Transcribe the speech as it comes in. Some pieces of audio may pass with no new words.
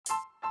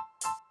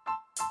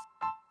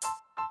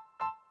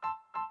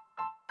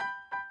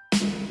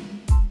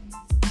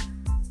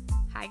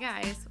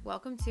guys,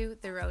 welcome to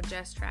The Road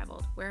Jess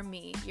Traveled, where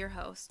me, your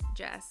host,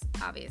 Jess,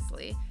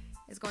 obviously,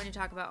 is going to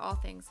talk about all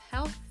things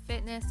health,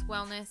 fitness,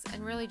 wellness,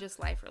 and really just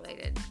life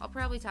related. I'll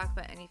probably talk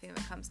about anything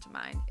that comes to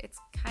mind. It's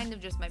kind of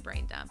just my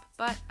brain dump,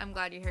 but I'm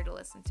glad you're here to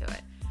listen to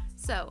it.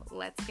 So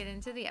let's get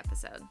into the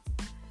episode.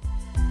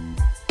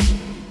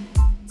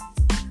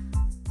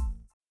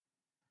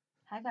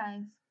 Hi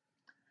guys.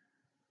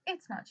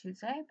 It's not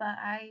Tuesday, but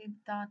I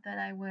thought that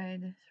I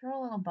would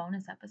throw a little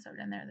bonus episode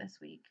in there this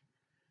week.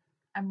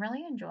 I'm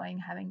really enjoying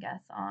having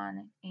guests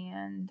on,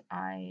 and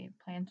I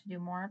plan to do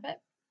more of it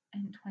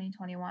in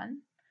 2021.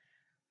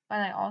 But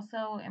I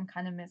also am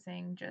kind of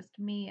missing just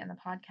me and the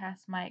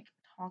podcast mic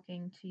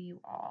talking to you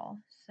all.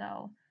 So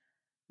I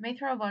may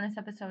throw a bonus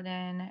episode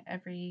in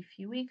every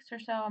few weeks or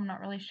so. I'm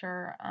not really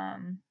sure.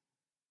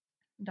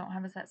 Don't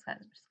have a set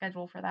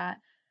schedule for that.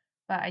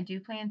 But I do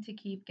plan to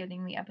keep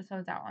getting the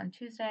episodes out on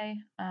Tuesday.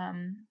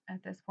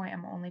 At this point,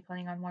 I'm only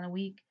planning on one a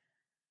week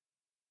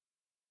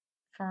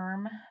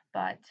firm,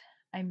 but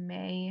I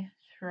may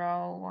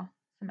throw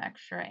some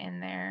extra in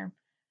there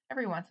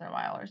every once in a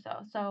while or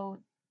so. So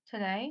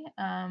today,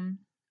 I'm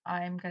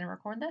going to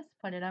record this,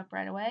 put it up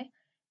right away.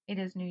 It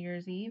is New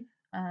Year's Eve,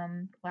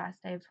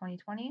 last day of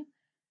 2020.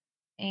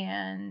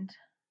 And,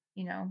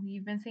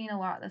 you've been seeing a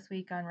lot this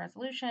week on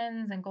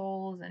resolutions and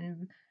goals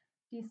and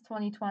peace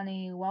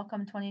 2020,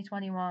 welcome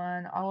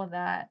 2021, all of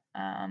that.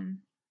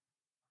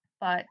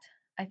 But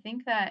I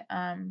think that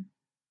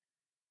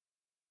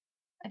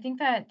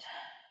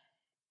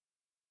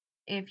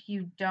if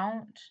you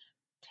don't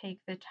take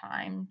the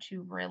time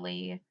to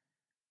really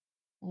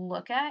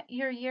look at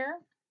your year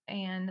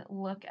and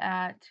look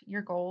at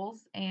your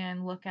goals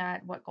and look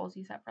at what goals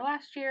you set for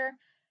last year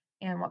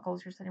and what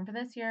goals you're setting for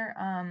this year,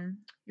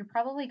 you're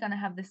probably going to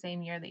have the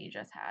same year that you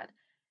just had.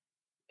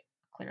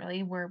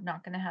 Clearly, we're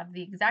not going to have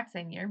the exact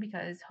same year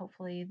because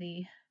hopefully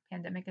the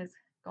pandemic is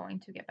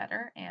going to get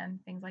better and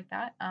things like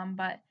that.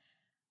 But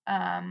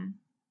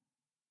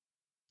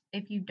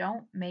if you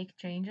don't make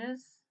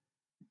changes,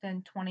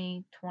 then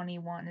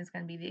 2021 is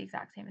going to be the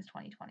exact same as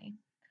 2020.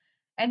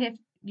 And if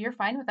you're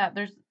fine with that,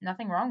 there's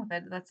nothing wrong with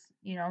it. That's,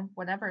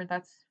 whatever.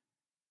 That's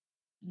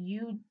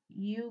you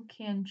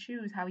can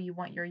choose how you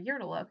want your year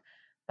to look.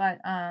 But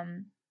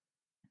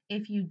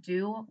if you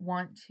do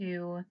want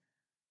to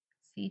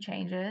see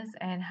changes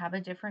and have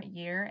a different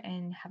year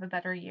and have a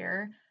better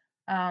year,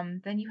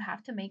 then you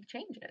have to make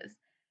changes.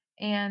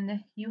 And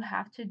you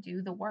have to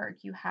do the work.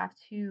 You have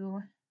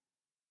to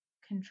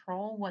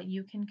control what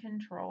you can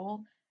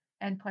control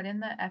and put in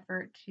the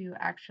effort to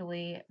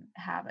actually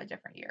have a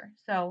different year.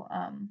 So,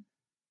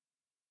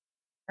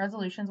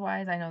 resolutions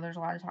wise, I know there's a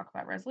lot of talk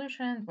about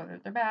resolutions, whether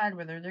they're bad,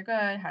 whether they're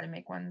good, how to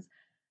make ones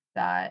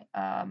that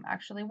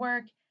actually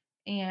work.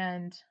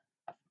 And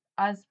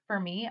as for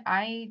me,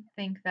 I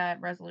think that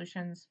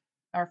resolutions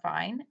are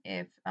fine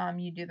if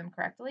you do them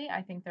correctly.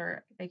 I think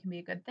they can be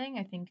a good thing.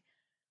 I think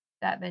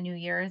that the new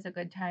year is a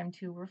good time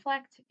to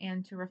reflect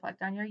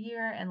on your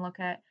year and look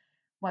at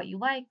what you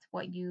liked,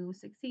 what you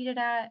succeeded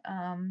at,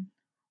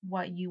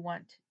 what you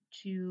want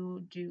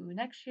to do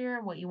next year,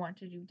 what you want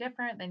to do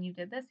different than you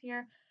did this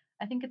year.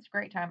 I think it's a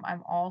great time.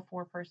 I'm all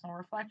for personal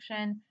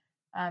reflection,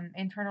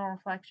 internal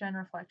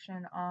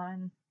reflection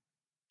on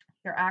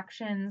your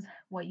actions,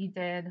 what you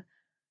did,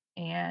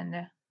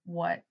 and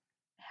what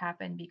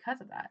happened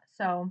because of that.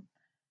 So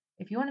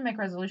if you want to make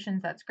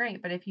resolutions, that's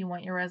great. But if you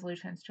want your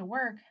resolutions to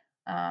work,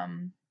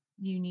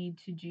 you need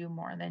to do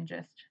more than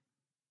just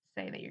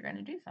say that you're going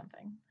to do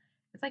something.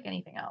 It's like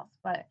anything else.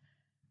 But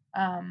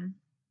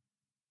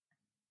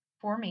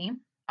for me,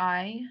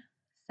 I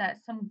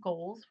set some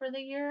goals for the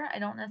year. I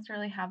don't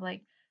necessarily have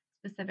like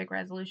specific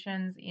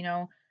resolutions.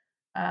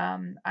 I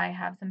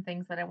have some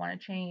things that I want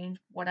to change,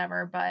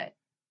 whatever. But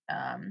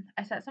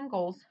I set some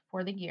goals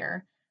for the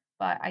year.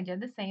 But I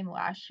did the same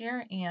last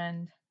year,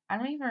 and I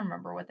don't even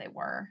remember what they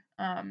were.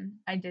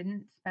 I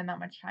didn't spend that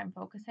much time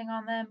focusing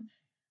on them.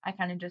 I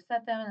kind of just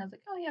set them and I was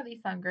like, oh yeah,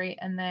 these sound great.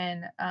 And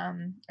then I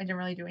didn't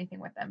really do anything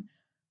with them.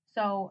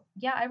 So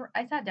yeah,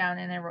 I sat down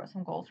and I wrote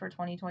some goals for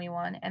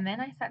 2021. And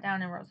then I sat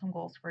down and wrote some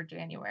goals for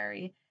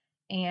January.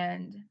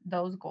 And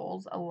those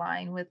goals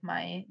align with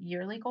my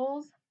yearly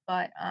goals.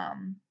 But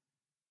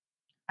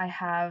I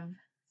have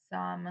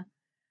some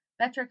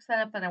metrics set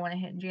up that I want to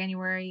hit in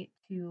January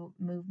to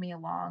move me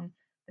along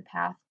the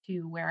path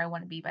to where I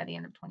want to be by the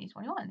end of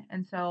 2021.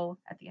 And so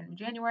at the end of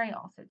January,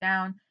 I'll sit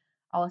down,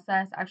 I'll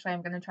assess. Actually,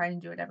 I'm going to try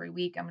and do it every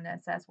week. I'm going to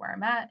assess where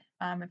I'm at,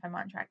 if I'm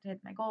on track to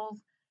hit my goals.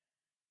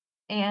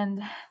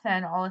 And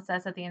then I'll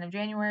assess at the end of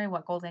January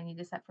what goals I need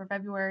to set for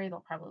February.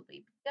 They'll probably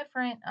be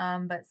different,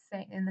 but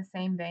in the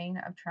same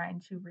vein of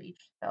trying to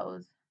reach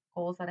those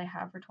goals that I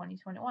have for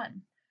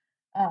 2021.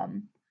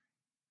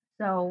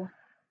 So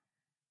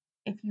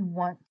if you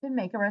want to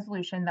make a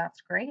resolution,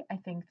 that's great. I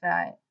think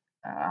that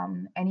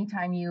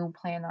anytime you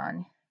plan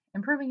on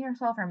improving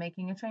yourself or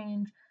making a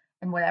change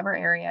in whatever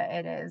area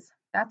it is,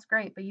 that's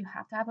great. But you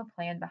have to have a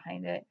plan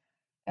behind it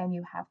and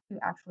you have to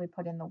actually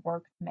put in the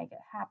work to make it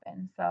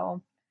happen.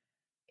 So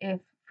if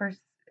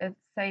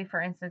say for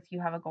instance you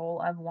have a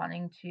goal of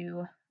wanting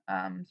to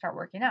start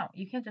working out.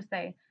 You can't just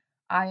say,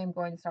 I am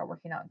going to start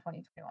working out in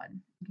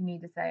 2021. You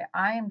need to say,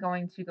 I am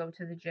going to go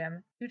to the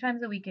gym 2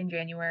 times a week in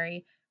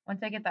January.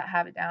 Once I get that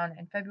habit down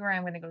in February,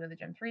 I'm going to go to the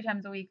gym 3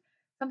 times a week,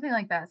 something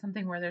like that,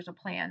 something where there's a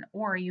plan.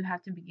 Or you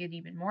have to get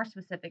even more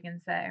specific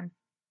and say,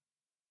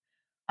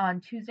 on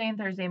Tuesday and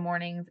Thursday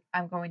mornings,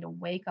 I'm going to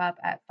wake up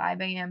at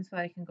 5 a.m. so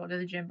that I can go to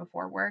the gym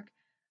before work.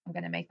 I'm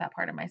going to make that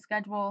part of my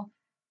schedule,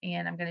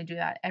 and I'm going to do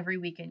that every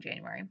week in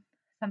January.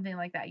 Something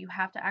like that. You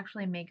have to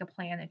actually make a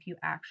plan if you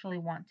actually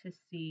want to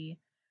see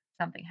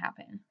something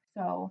happen.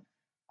 So,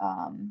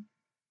 um,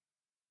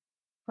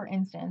 for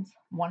instance,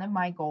 one of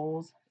my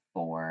goals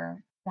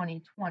for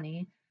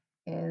 2020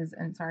 is,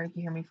 and sorry if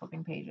you hear me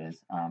flipping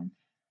pages.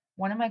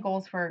 One of my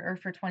goals for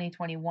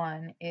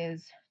 2021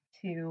 is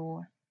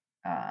to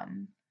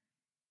um,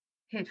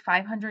 hit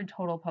 500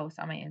 total posts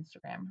on my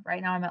Instagram.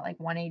 Right now I'm at like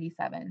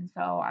 187.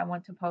 So I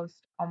want to post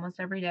almost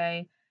every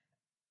day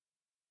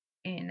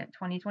in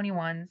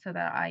 2021 so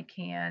that I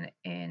can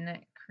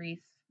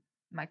increase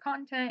my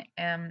content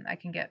and I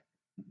can get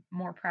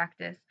more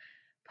practice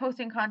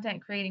posting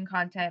content, creating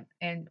content,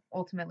 and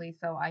ultimately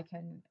so I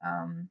can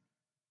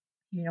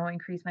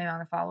increase my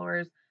amount of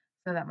followers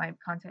so that my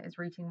content is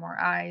reaching more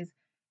eyes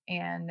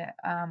and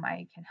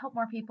I can help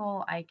more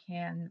people. I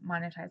can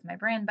monetize my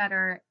brand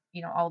better,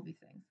 all of these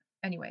things.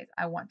 Anyways,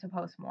 I want to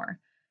post more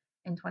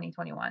in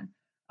 2021.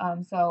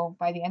 So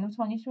by the end of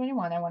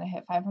 2021, I want to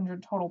hit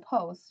 500 total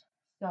posts.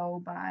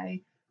 So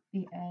by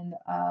the end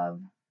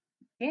of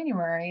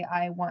January,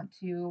 I want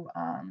to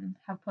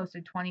have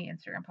posted 20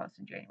 Instagram posts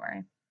in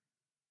January.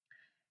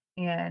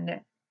 And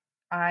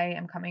I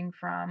am coming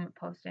from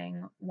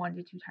posting 1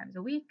 to 2 times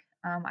a week.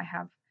 I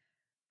have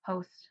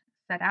posts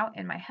set out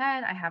in my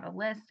head. I have a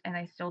list, and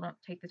I still don't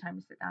take the time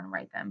to sit down and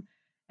write them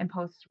and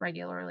post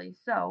regularly.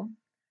 So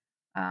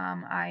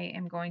I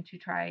am going to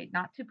try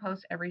not to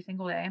post every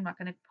single day. I'm not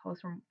going to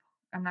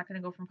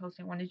go from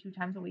posting 1 to 2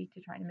 times a week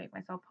to trying to make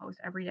myself post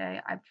every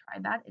day. I've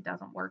tried that. It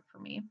doesn't work for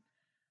me.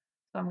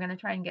 So I'm going to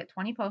try and get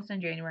 20 posts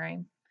in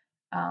January.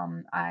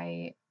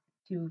 I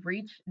to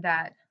reach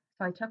that.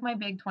 So I took my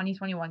big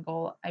 2021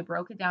 goal. I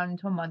broke it down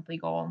into a monthly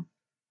goal.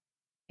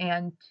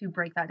 And to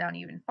break that down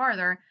even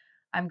farther,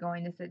 I'm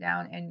going to sit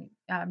down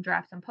and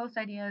draft some post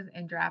ideas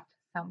and draft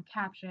some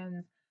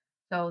captions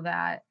so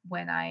that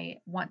when I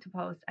want to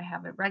post, I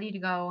have it ready to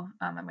go.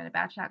 I'm going to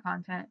batch that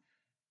content,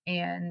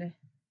 and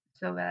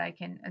so that I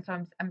can. And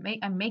so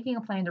I'm making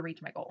a plan to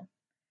reach my goal.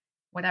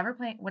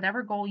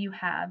 Whatever goal you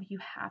have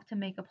to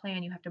make a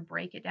plan. You have to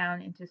break it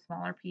down into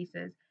smaller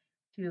pieces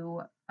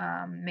to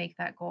make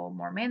that goal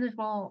more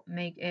manageable,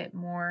 make it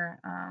more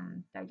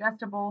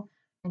digestible,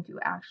 and to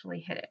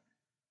actually hit it.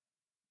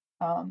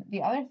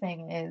 The other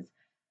thing is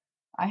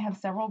I have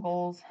several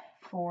goals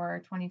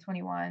for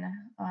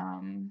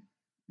 2021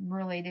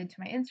 related to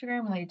my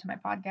Instagram, related to my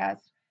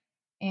podcast,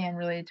 and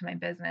related to my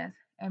business.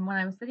 And when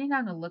I was sitting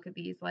down to look at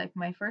these, like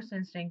my first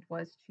instinct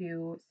was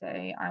to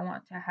say, I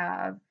want to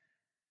have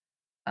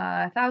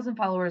 1,000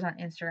 followers on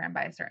Instagram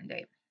by a certain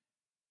date.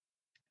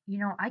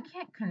 I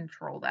can't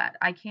control that.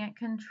 I can't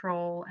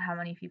control how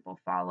many people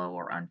follow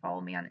or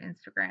unfollow me on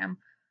Instagram.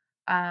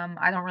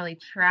 I don't really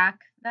track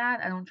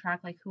that. I don't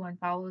track like who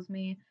unfollows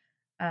me.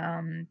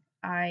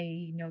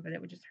 I know that it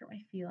would just hurt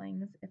my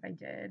feelings if I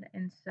did.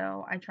 And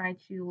so I try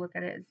to look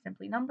at it as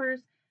simply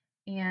numbers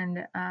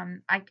and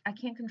I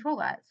can't control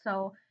that.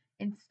 So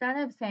instead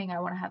of saying I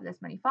want to have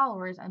this many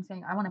followers, I'm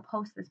saying I want to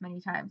post this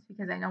many times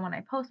because I know when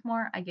I post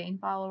more, I gain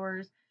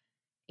followers.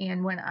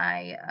 And when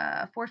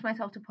I force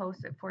myself to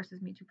post, it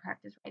forces me to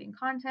practice writing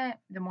content.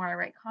 The more I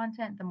write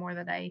content, the more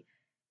that I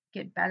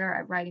get better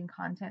at writing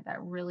content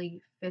that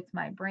really fits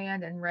my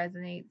brand and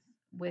resonates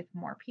with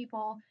more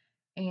people.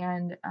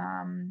 And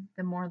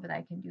the more that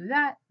I can do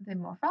that, the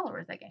more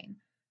followers I gain.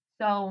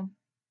 So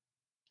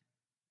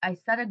I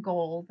set a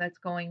goal that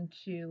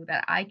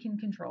I can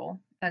control.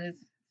 That is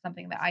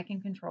something that I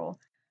can control.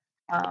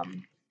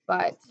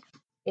 But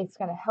it's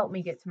going to help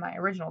me get to my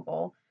original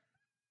goal.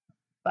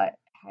 But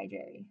hi,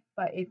 Jerry.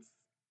 But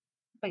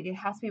it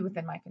has to be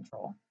within my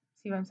control.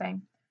 See what I'm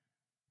saying?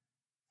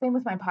 Same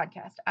with my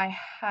podcast. I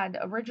had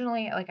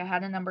originally, like, I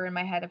had a number in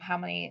my head of how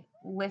many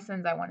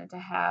listens I wanted to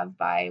have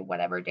by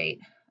whatever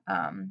date,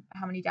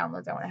 how many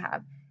downloads I want to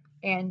have.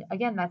 And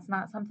again, that's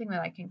not something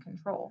that I can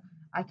control.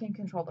 I can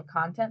control the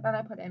content that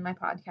I put in my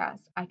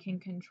podcast. I can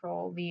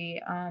control the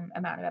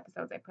amount of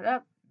episodes I put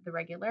up, the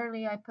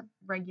regularity I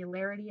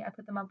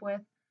put them up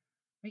with.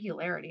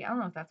 Regularity. I don't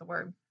know if that's a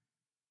word.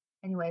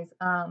 Anyways,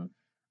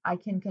 I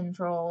can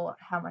control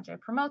how much I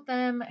promote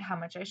them, how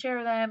much I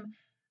share them,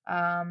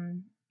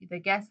 the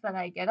guests that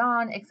I get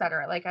on,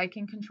 etc. Like I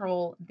can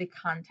control the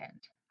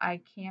content.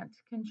 I can't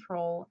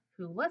control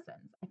who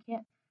listens. I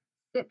can't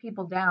sit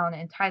people down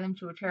and tie them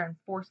to a chair and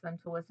force them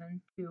to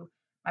listen to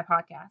my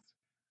podcast.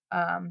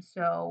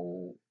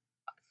 So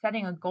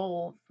setting a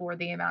goal for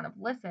the amount of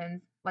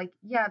listens, like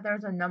yeah,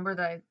 there's a number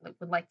that I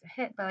would like to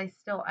hit, but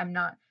I'm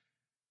not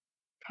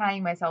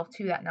tying myself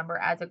to that number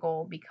as a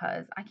goal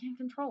because I can't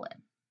control it.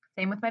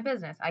 Same with my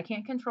business. I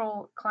can't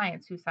control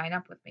clients who sign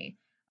up with me.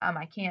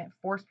 I can't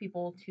force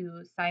people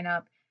to sign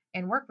up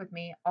and work with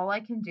me. All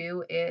I can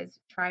do is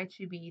try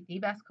to be the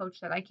best coach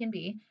that I can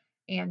be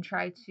and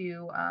try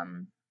to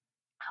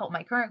help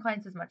my current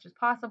clients as much as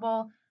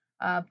possible,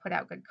 put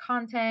out good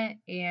content,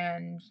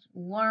 and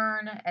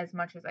learn as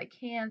much as I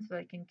can so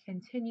I can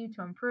continue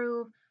to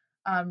improve,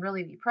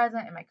 really be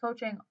present in my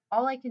coaching.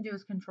 All I can do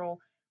is control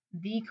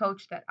the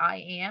coach that I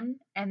am.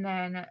 And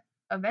then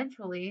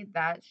eventually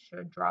that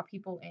should draw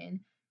people in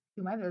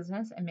to my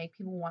business and make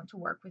people want to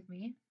work with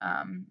me.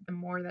 The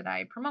more that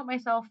I promote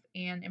myself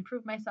and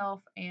improve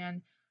myself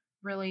and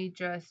really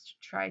just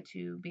try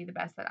to be the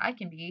best that I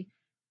can be,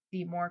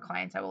 the more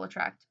clients I will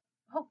attract,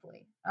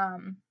 hopefully.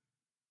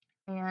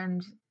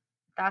 And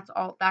that's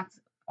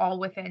all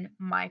within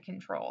my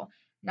control,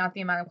 not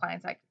the amount of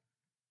clients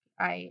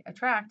I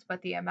attract,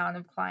 but the amount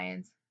of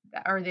clients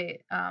that or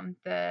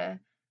the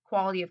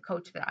quality of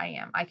coach that I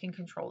am. I can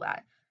control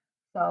that.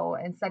 So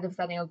instead of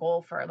setting a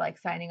goal for like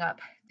signing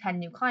up 10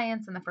 new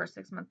clients in the first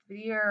 6 months of the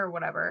year or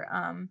whatever,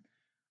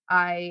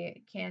 I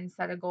can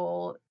set a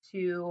goal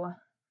to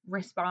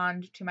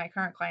respond to my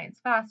current clients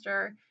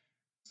faster,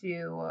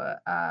 to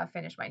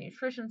finish my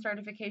nutrition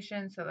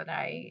certification so that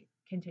I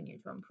continue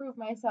to improve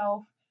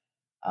myself.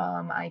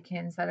 I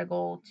can set a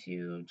goal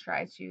to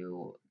try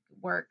to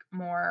work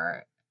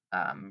more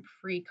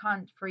free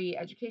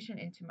education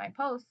into my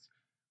posts.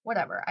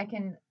 Whatever, I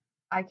can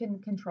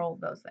control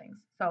those things.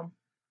 So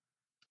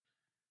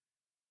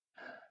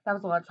that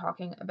was a lot of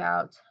talking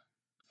about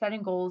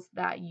setting goals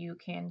that you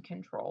can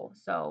control.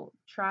 So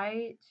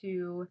try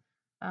to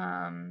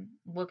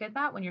look at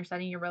that when you're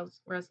setting your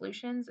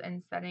resolutions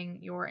and setting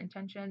your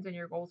intentions and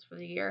your goals for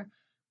the year.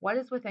 What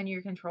is within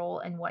your control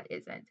and what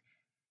isn't?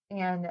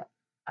 And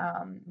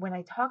when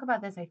I talk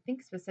about this, I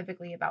think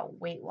specifically about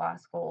weight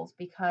loss goals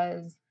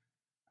because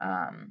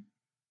um,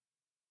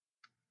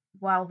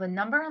 while the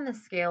number on the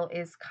scale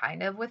is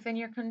kind of within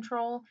your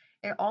control,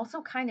 it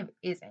also kind of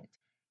isn't.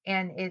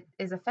 And it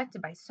is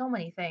affected by so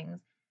many things.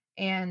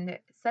 And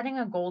setting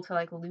a goal to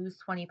like lose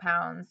 20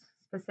 pounds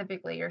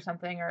specifically or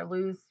something, or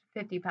lose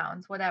 50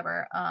 pounds,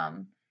 whatever,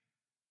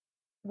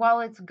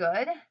 while it's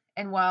good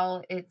and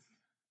while it's,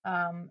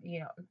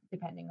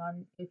 depending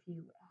on if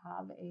you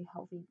have a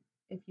healthy,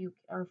 if you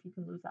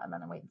can lose that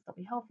amount of weight and still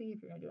be healthy,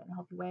 if you're going to do it in a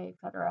healthy way,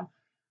 etc.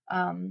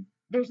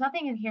 There's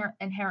nothing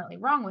inherently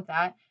wrong with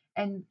that.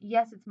 And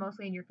yes, it's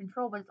mostly in your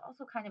control, but it's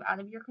also kind of out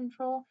of your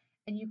control.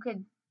 And you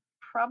could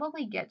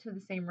probably get to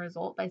the same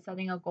result by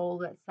setting a goal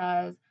that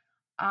says,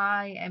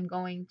 I am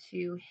going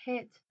to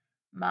hit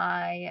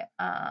my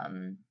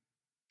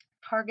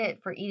target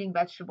for eating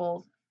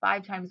vegetables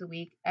 5 times a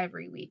week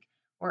every week,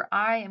 or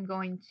I am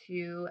going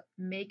to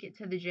make it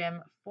to the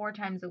gym 4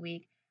 times a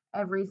week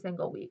every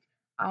single week.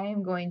 I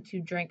am going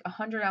to drink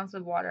 100 ounces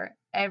of water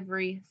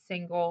every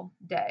single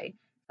day.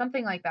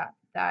 Something like that,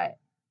 that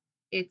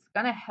it's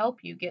going to help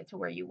you get to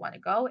where you want to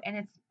go. And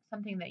it's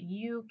something that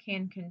you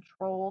can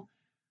control.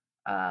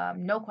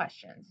 No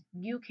questions.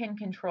 You can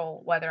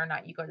control whether or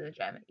not you go to the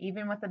gym,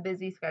 even with a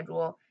busy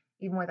schedule,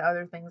 even with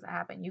other things that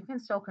happen. You can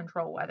still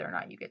control whether or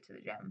not you get to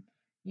the gym.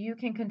 You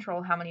can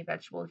control how many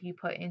vegetables you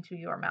put into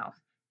your mouth.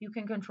 You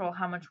can control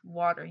how much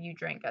water you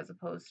drink as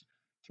opposed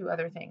to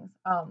other things.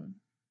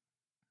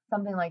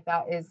 Something like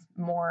that is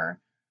more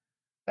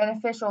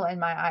beneficial in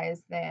my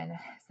eyes than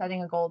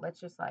setting a goal that's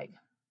just like,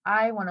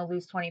 I want to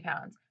lose 20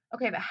 pounds.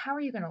 Okay, but how are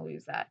you going to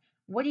lose that?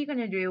 What are you going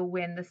to do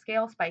when the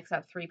scale spikes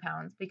up 3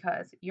 pounds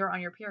because you're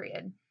on your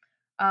period?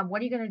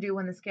 What are you going to do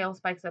when the scale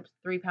spikes up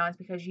 3 pounds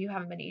because you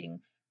haven't been eating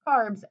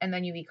carbs and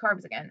then you eat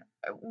carbs again?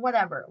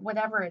 Whatever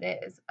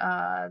it is,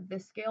 the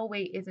scale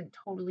weight isn't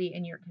totally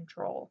in your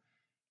control,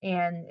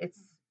 and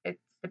it's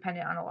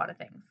dependent on a lot of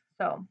things.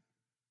 So,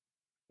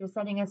 just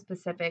setting a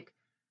specific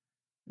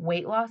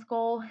weight loss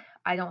goal,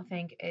 I don't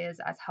think is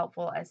as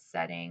helpful as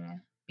setting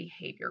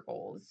behavior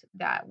goals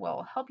that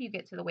will help you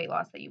get to the weight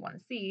loss that you want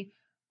to see,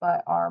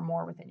 but are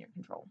more within your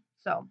control.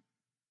 So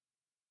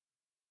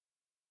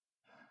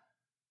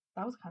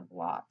that was kind of a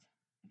lot.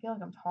 I feel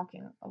like I'm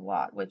talking a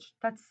lot, which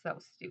that's so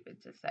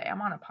stupid to say.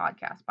 I'm on a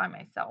podcast by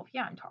myself.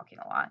 Yeah, I'm talking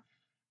a lot.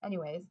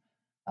 Anyways,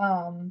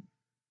 um,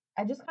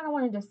 I just kind of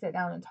wanted to sit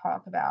down and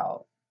talk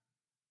about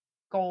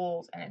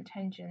goals and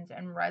intentions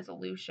and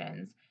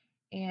resolutions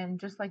and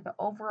just like the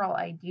overall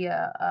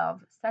idea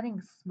of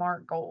setting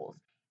smart goals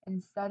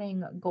and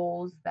setting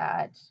goals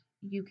that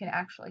you can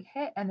actually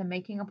hit and then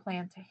making a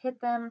plan to hit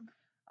them,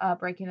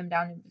 breaking them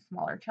down into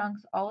smaller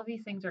chunks. All of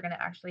these things are going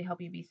to actually help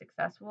you be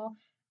successful,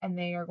 and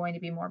they are going to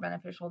be more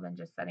beneficial than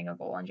just setting a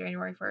goal on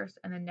January 1st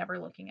and then never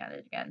looking at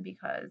it again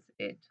because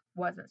it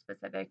wasn't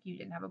specific, you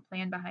didn't have a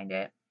plan behind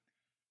it,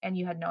 and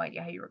you had no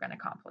idea how you were going to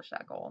accomplish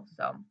that goal.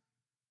 So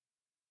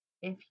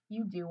if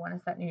you do want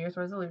to set New Year's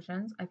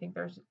resolutions, I think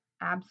there's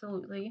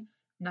absolutely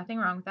nothing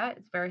wrong with that.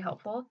 It's very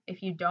helpful.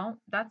 If you don't,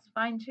 that's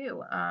fine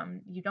too.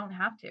 You don't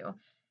have to.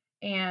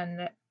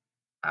 And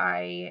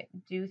I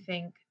do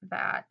think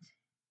that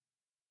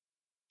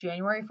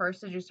January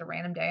 1st is just a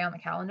random day on the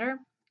calendar.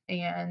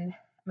 And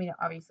I mean,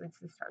 obviously, it's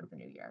the start of the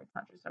new year. It's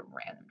not just a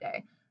random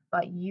day,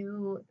 but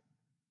you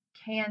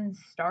can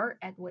start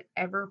at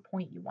whatever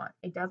point you want.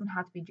 It doesn't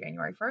have to be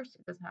January 1st.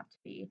 It doesn't have to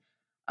be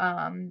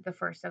the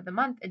first of the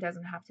month. It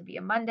doesn't have to be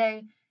a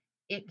Monday.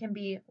 It can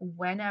be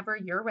whenever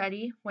you're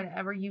ready,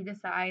 whenever you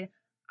decide,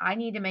 I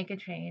need to make a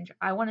change.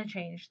 I want to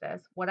change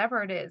this,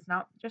 whatever it is,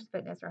 not just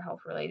fitness or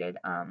health related,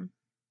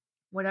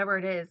 whatever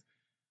it is.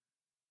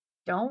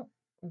 Don't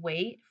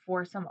wait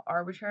for some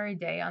arbitrary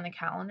day on the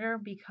calendar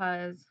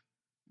because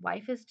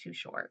life is too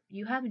short.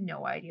 You have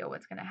no idea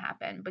what's going to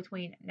happen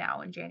between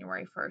now and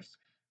January 1st,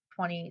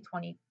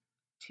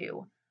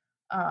 2022.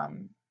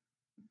 Um,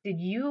 did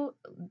you,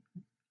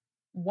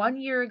 1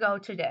 year ago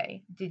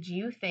today, did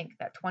you think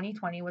that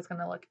 2020 was going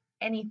to look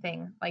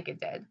anything like it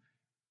did?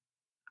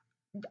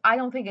 I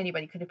don't think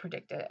anybody could have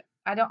predicted it.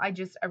 I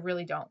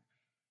really don't.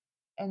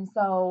 And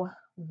so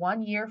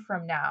 1 year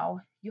from now,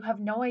 you have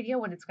no idea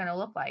what it's going to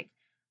look like.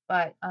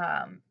 But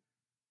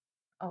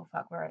oh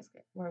fuck, where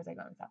was I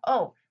going with that?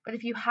 Oh, but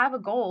if you have a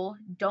goal,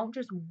 don't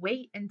just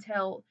wait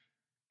until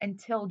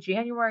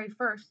January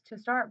 1st to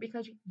start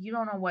because you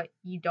don't know what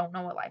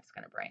life's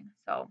going to bring.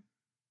 So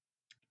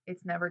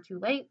it's never too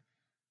late.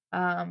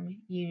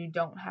 You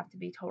don't have to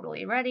be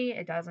totally ready.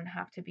 It doesn't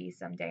have to be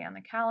some day on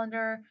the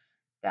calendar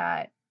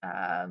that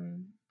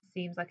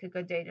seems like a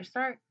good day to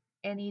start.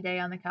 Any day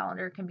on the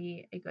calendar can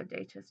be a good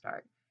day to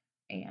start.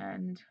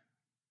 And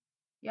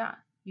yeah,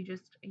 you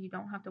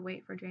don't have to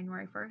wait for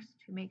January 1st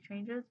to make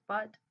changes,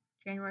 but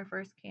January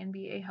 1st can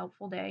be a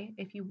helpful day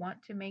if you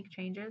want to make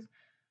changes.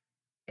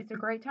 It's a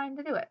great time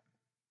to do it.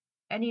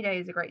 Any day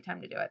is a great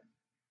time to do it.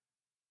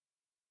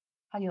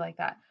 How do you like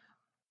that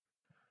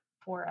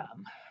for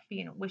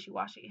being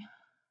wishy-washy,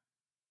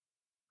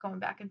 going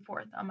back and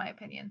forth on my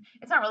opinion?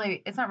 It's not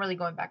really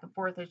going back and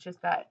forth. It's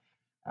just that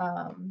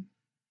um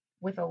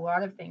with a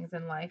lot of things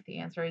in life, the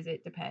answer is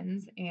it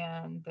depends,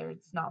 and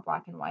there's not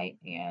black and white.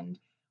 And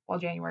while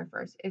January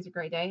 1st is a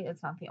great day,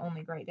 it's not the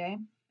only great day.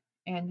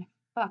 And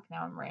fuck,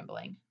 now I'm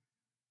rambling.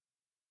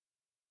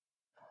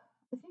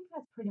 I think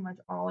that's pretty much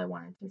all I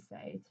wanted to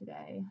say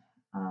today.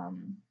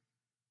 Um,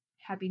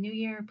 Happy New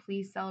Year.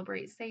 Please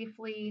celebrate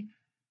safely.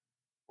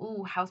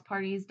 Ooh, house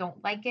parties,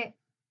 don't like it.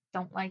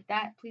 Don't like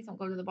that. Please don't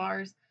go to the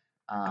bars.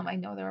 I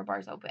know there are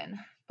bars open,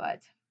 but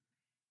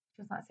it's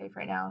just not safe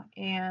right now.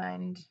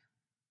 And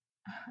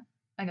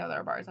I know there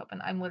are bars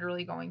open. I'm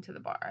literally going to the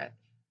bar.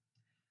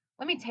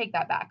 Let me take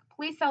that back.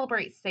 Please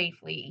celebrate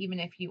safely, even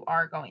if you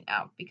are going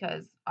out,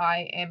 because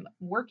I am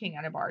working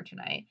at a bar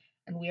tonight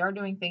and we are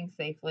doing things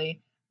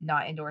safely,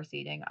 not indoor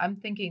seating. I'm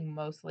thinking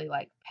mostly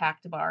like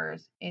packed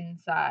bars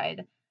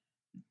inside,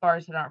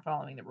 bars that aren't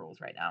following the rules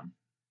right now.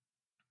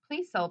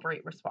 Please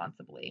celebrate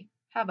responsibly.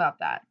 How about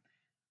that?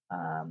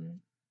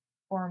 Um,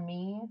 for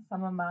me,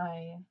 some of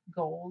my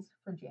goals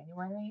for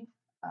January,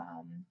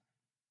 um,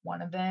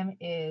 one of them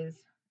is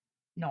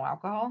no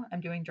alcohol. I'm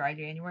doing dry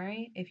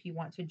January. If you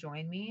want to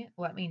join me,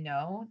 let me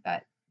know.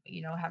 That,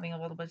 having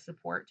a little bit of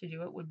support to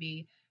do it would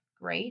be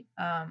great.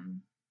 I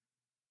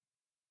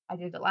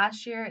did it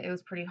last year. It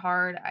was pretty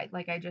hard.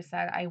 Like I just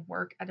said, I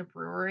work at a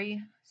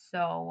brewery,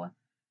 so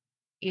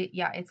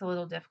it's a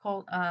little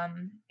difficult.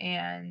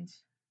 And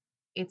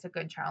it's a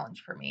good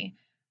challenge for me.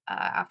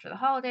 After the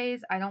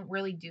holidays, I don't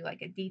really do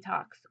like a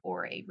detox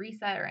or a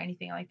reset or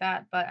anything like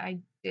that, but I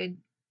did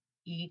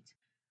eat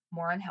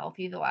more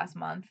unhealthy the last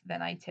month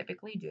than I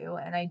typically do.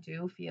 And I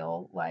do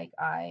feel like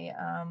I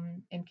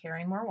am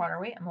carrying more water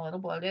weight. I'm a little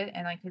bloated,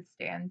 and I could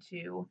stand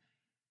to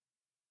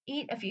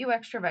eat a few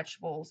extra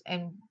vegetables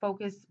and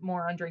focus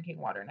more on drinking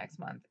water next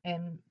month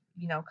and,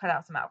 cut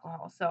out some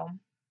alcohol. So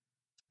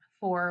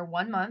for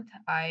 1 month,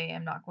 I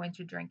am not going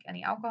to drink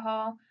any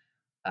alcohol.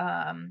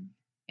 Um,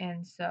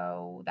 and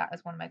so that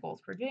is one of my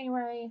goals for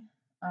January,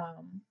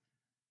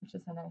 which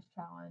is a nice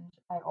challenge.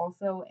 I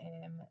also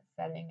am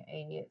setting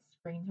a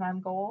screen time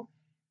goal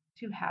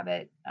to have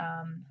it.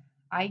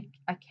 I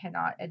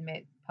cannot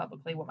admit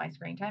publicly what my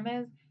screen time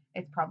is.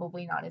 It's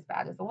probably not as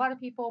bad as a lot of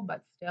people,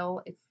 but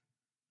still, it's.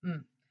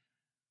 Mm.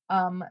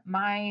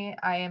 I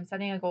am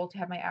setting a goal to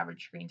have my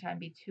average screen time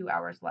be 2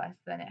 hours less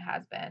than it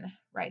has been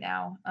right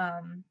now.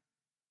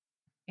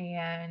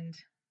 And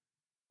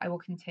I will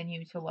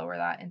continue to lower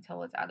that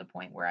until it's at a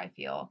point where I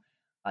feel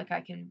like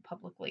I can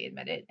publicly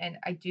admit it. And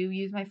I do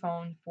use my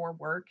phone for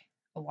work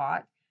a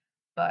lot,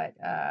 but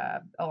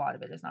a lot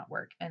of it does not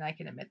work, and I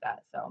can admit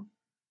that. So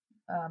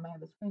I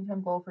have a screen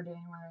time goal for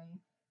January.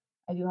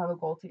 I do have a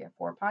goal to get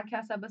 4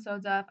 podcast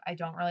episodes up. I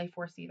don't really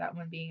foresee that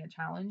one being a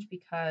challenge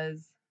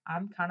because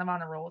I'm kind of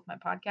on a roll with my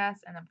podcast,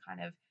 and I'm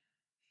kind of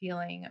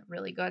feeling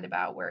really good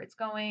about where it's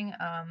going.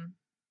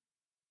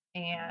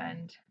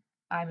 And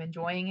I'm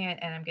enjoying it,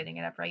 and I'm getting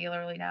it up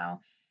regularly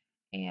now.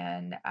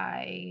 And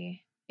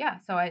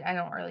so I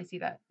don't really see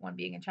that one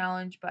being a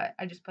challenge, but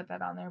I just put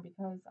that on there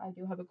because I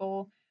do have a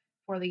goal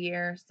for the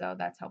year. So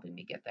that's helping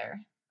me get there.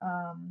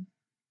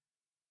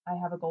 I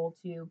have a goal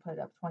to put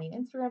up 20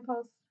 Instagram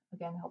posts,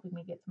 again, helping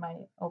me get to my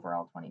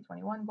overall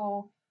 2021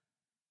 goal.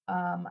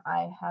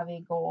 I have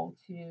a goal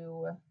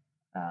to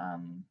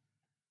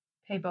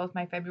pay both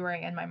my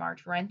February and my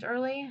March rent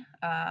early.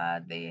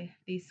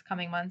 These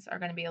coming months are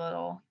going to be a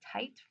little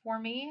tight for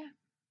me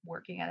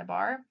working at a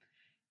bar.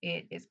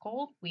 it is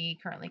cold. We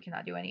currently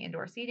cannot do any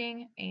indoor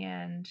seating,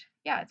 and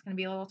yeah, it's going to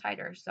be a little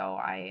tighter. So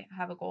I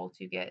have a goal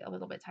to get a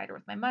little bit tighter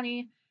with my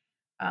money.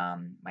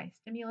 My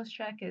stimulus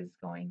check is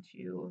going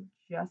to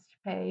just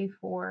pay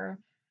for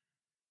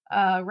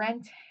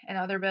rent and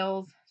other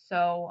bills.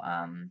 So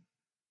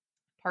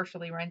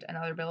partially rent and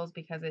other bills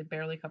because it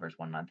barely covers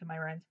 1 month of my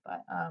rent.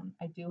 But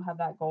I do have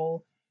that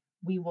goal.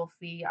 We will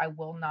see. I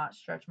will not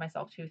stretch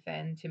myself too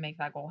thin to make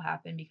that goal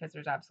happen because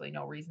there's absolutely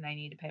no reason I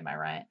need to pay my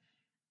rent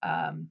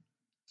um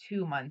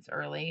 2 months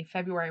early.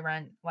 February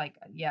rent, like,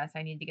 yes,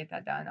 I need to get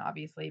that done,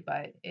 obviously.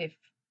 But if,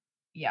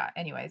 yeah,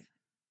 anyways,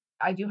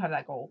 I do have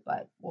that goal,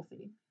 but we'll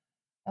see.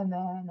 And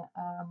then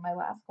my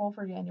last goal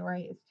for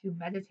January is to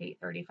meditate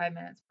 35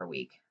 minutes per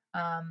week.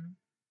 I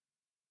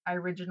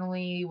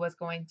originally was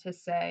going to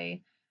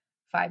say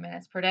 5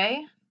 minutes per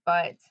day,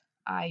 but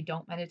I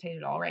don't meditate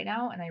at all right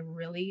now, and I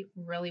really,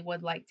 really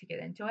would like to get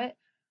into it.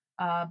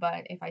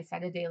 But if I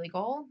set a daily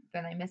goal,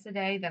 then I miss a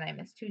day, then I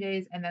miss 2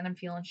 days, and then I'm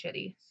feeling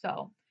shitty.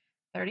 So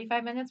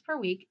 35 minutes per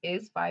week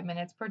is 5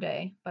 minutes per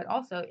day. But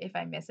also, if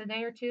I miss a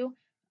day or two,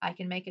 I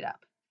can make it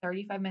up.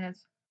 35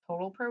 minutes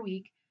total per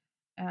week.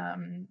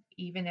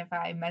 Even if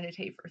I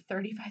meditate for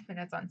 35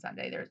 minutes on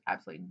Sunday, there's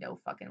absolutely no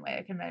fucking way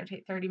I can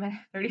meditate 35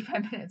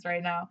 minutes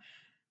right now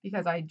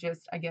because I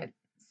get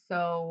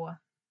so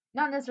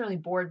not necessarily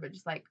bored, but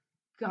just like,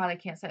 God, I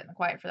can't sit in the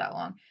quiet for that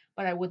long.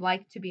 But I would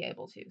like to be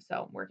able to.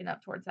 So I'm working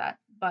up towards that.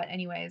 But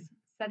anyways,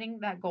 setting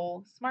that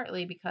goal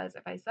smartly, because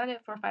if I set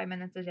it for 5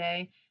 minutes a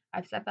day,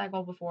 I've set that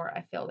goal before,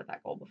 I failed at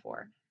that goal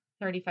before.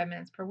 35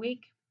 minutes per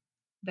week,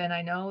 then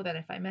I know that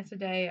if I miss a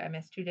day, I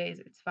miss 2 days,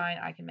 it's fine.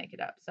 I can make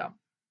it up. So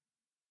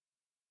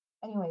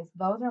anyways,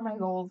 those are my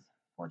goals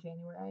for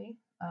January.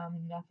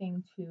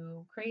 Nothing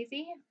too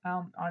crazy.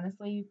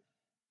 Honestly,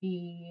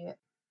 the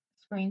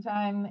screen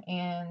time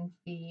and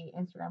the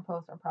Instagram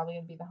posts are probably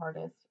gonna be the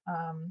hardest.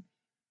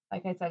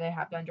 Like I said, I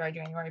have done dry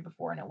January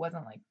before, and it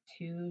wasn't like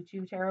too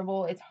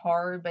terrible. It's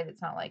hard, but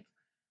it's not like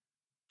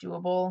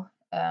doable.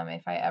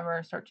 If I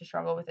ever start to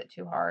struggle with it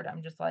too hard,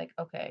 I'm just like,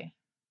 okay,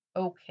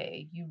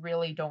 you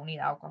really don't need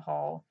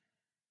alcohol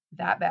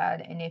that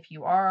bad. And if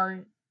you are,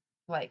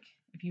 like,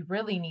 if you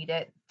really need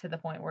it to the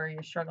point where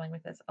you're struggling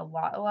with this a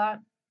lot,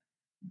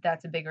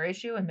 that's a bigger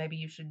issue. And maybe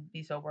you should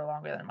be sober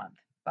longer than a month.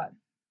 But,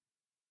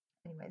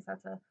 anyways,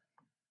 that's a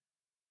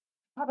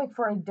topic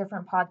for a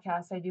different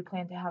podcast. I do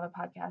plan to have a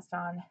podcast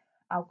on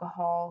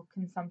alcohol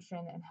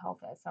consumption and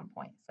health at some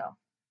point. So,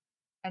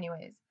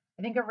 anyways,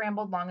 I think I've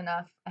rambled long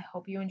enough. I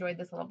hope you enjoyed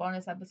this little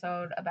bonus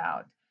episode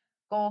about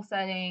goal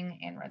setting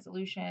and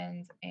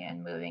resolutions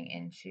and moving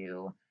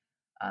into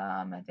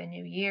the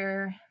new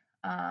year.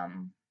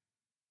 Um,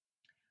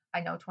 I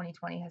know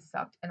 2020 has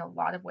sucked in a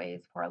lot of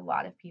ways for a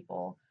lot of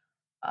people.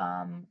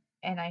 And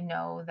I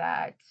know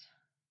that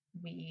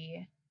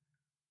we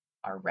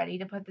are ready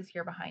to put this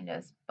year behind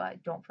us,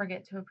 but don't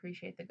forget to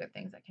appreciate the good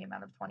things that came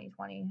out of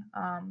 2020.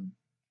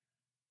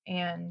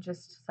 And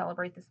just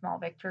celebrate the small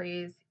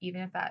victories,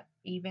 even if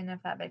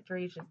that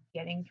victory is just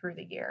getting through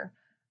the year.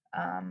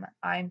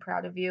 I'm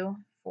proud of you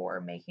for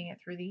making it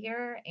through the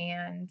year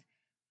and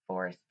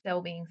for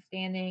still being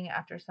standing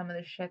after some of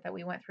the shit that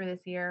we went through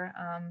this year.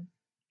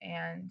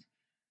 And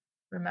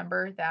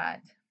remember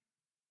that,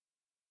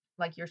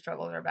 like, your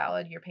struggles are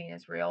valid, your pain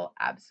is real,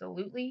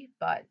 absolutely,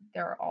 but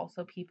there are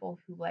also people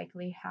who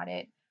likely had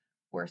it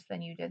worse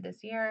than you did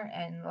this year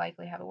and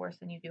likely have it worse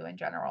than you do in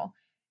general.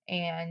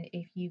 And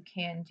if you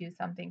can do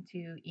something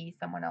to ease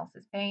someone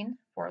else's pain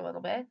for a little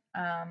bit,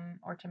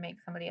 or to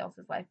make somebody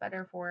else's life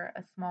better for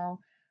a small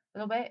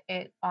little bit,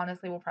 it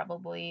honestly will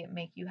probably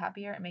make you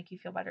happier and make you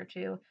feel better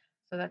too.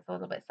 So that's a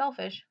little bit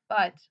selfish,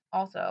 but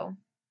also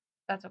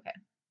that's okay.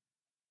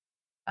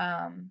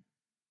 Um,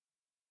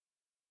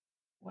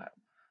 what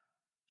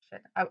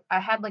shit? I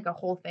had like a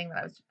whole thing that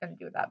I was gonna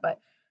do with that, but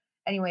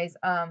anyways,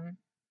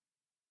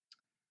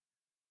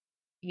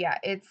 yeah,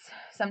 it's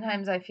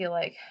sometimes I feel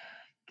like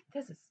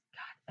this is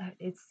God,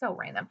 it's so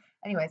random.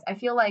 Anyways, I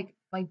feel like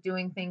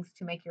doing things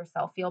to make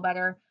yourself feel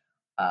better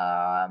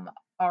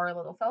are a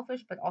little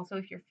selfish, but also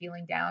if you're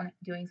feeling down,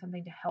 doing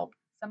something to help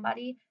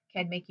somebody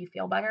can make you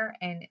feel better,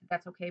 and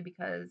that's okay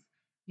because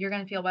you're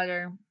gonna feel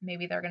better.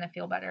 Maybe they're gonna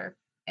feel better,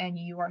 and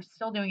you are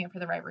still doing it for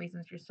the right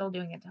reasons. You're still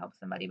doing it to help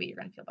somebody, but you're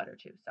gonna feel better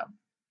too. So,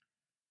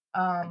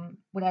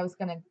 what I was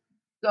gonna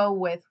go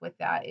with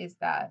that is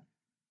that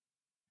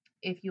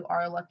if you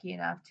are lucky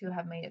enough to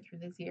have made it through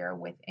this year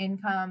with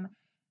income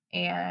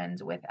and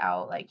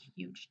without like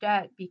huge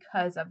debt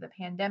because of the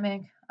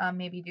pandemic,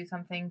 maybe do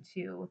something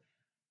to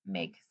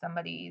make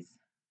somebody's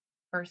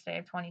first day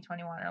of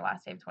 2021 or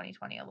last day of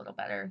 2020 a little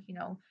better.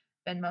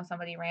 Venmo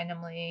somebody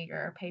randomly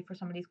or pay for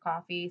somebody's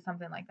coffee,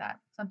 something like that.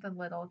 Something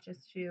little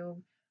just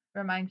to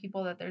remind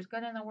people that there's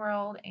good in the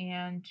world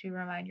and to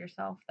remind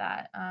yourself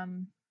that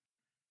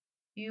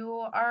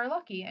you are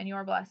lucky and you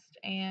are blessed,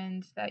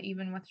 and that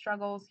even with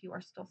struggles, you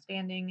are still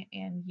standing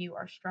and you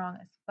are strong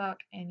as fuck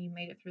and you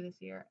made it through this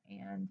year.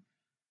 And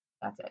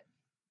that's it.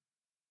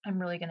 I'm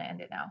really going to end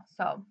it now.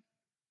 So,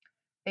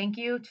 thank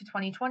you to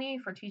 2020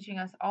 for teaching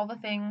us all the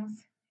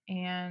things,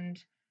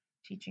 and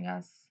teaching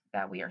us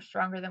that we are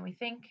stronger than we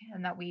think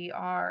and that we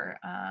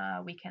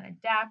can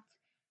adapt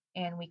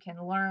and we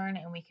can learn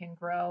and we can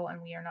grow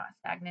and we are not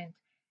stagnant.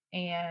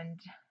 And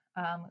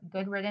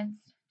good riddance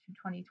to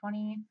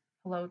 2020.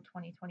 Hello,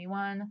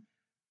 2021.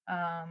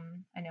 I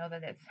know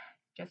that it's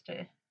just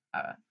a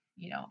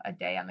a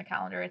day on the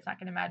calendar. It's not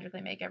going to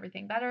magically make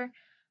everything better,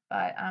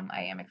 but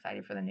I am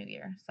excited for the new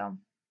year. So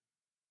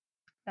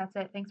that's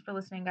it. Thanks for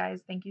listening,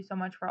 guys. Thank you so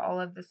much for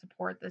all of the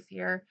support this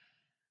year.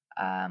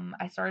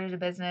 I started a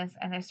business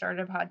and I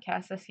started a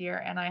podcast this year,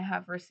 and I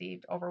have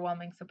received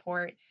overwhelming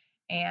support,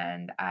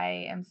 and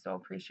I am so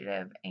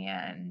appreciative.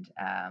 And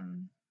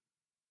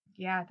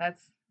yeah,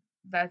 that's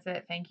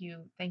it. Thank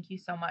you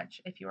so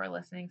much. If you are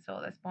listening still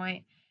at this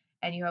point,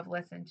 and you have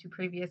listened to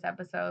previous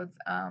episodes,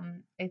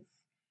 it's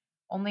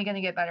only going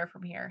to get better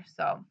from here.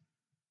 So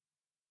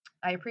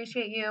I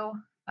appreciate you.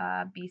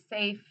 Be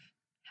safe,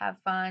 have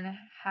fun,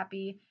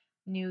 happy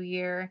new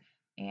year,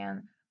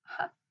 and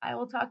I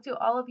will talk to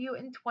all of you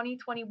in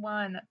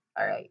 2021.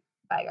 All right.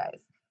 Bye, guys.